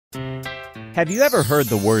Have you ever heard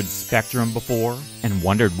the word spectrum before and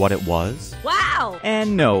wondered what it was? Wow!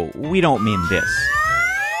 And no, we don't mean this.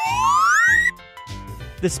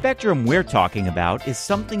 The spectrum we're talking about is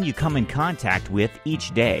something you come in contact with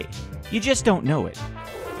each day. You just don't know it.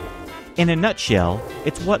 In a nutshell,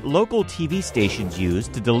 it's what local TV stations use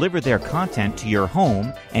to deliver their content to your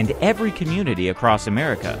home and every community across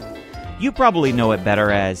America. You probably know it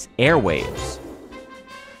better as airwaves.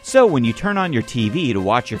 So when you turn on your TV to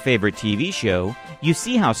watch your favorite TV show, you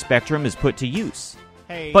see how spectrum is put to use.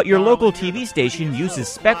 But your local TV station uses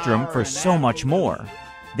spectrum for so much more.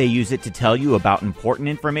 They use it to tell you about important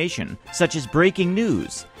information, such as breaking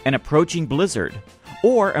news, an approaching blizzard,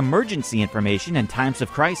 or emergency information in times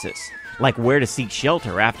of crisis, like where to seek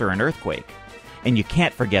shelter after an earthquake. And you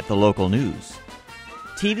can't forget the local news.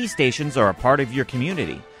 TV stations are a part of your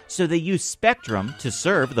community, so they use spectrum to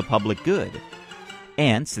serve the public good.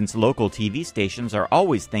 And since local TV stations are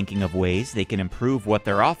always thinking of ways they can improve what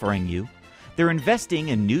they're offering you, they're investing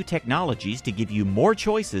in new technologies to give you more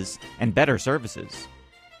choices and better services.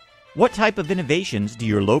 What type of innovations do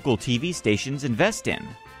your local TV stations invest in?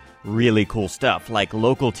 Really cool stuff like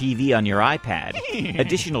local TV on your iPad,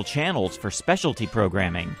 additional channels for specialty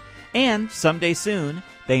programming, and someday soon,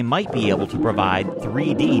 they might be able to provide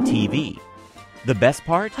 3D TV. The best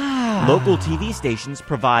part? Local TV stations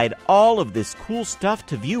provide all of this cool stuff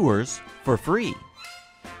to viewers for free.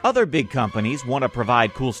 Other big companies want to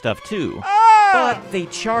provide cool stuff too, but they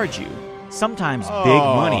charge you, sometimes big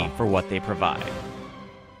money, for what they provide.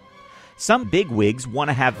 Some bigwigs want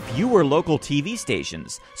to have fewer local TV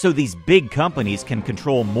stations so these big companies can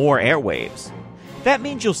control more airwaves. That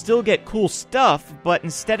means you'll still get cool stuff, but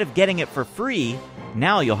instead of getting it for free,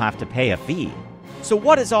 now you'll have to pay a fee. So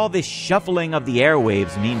what does all this shuffling of the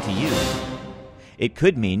airwaves mean to you? It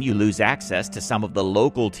could mean you lose access to some of the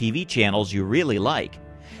local TV channels you really like.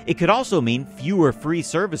 It could also mean fewer free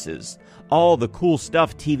services, all the cool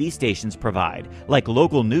stuff TV stations provide, like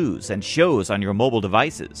local news and shows on your mobile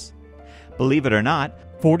devices. Believe it or not,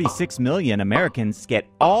 46 million Americans get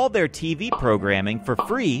all their TV programming for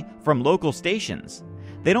free from local stations.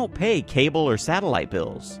 They don't pay cable or satellite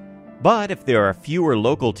bills. But if there are fewer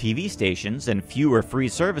local TV stations and fewer free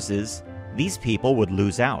services, these people would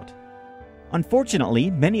lose out. Unfortunately,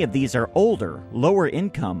 many of these are older, lower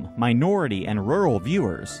income, minority, and rural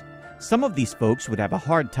viewers. Some of these folks would have a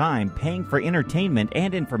hard time paying for entertainment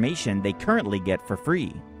and information they currently get for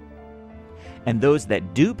free. And those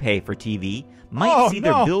that do pay for TV might see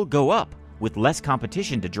their bill go up with less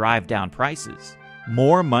competition to drive down prices.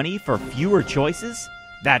 More money for fewer choices?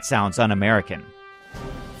 That sounds un-American.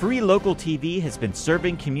 Free local TV has been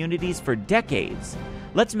serving communities for decades.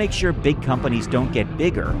 Let's make sure big companies don't get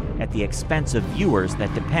bigger at the expense of viewers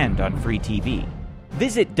that depend on free TV.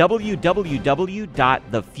 Visit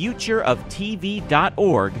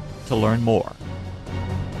www.thefutureoftv.org to learn more.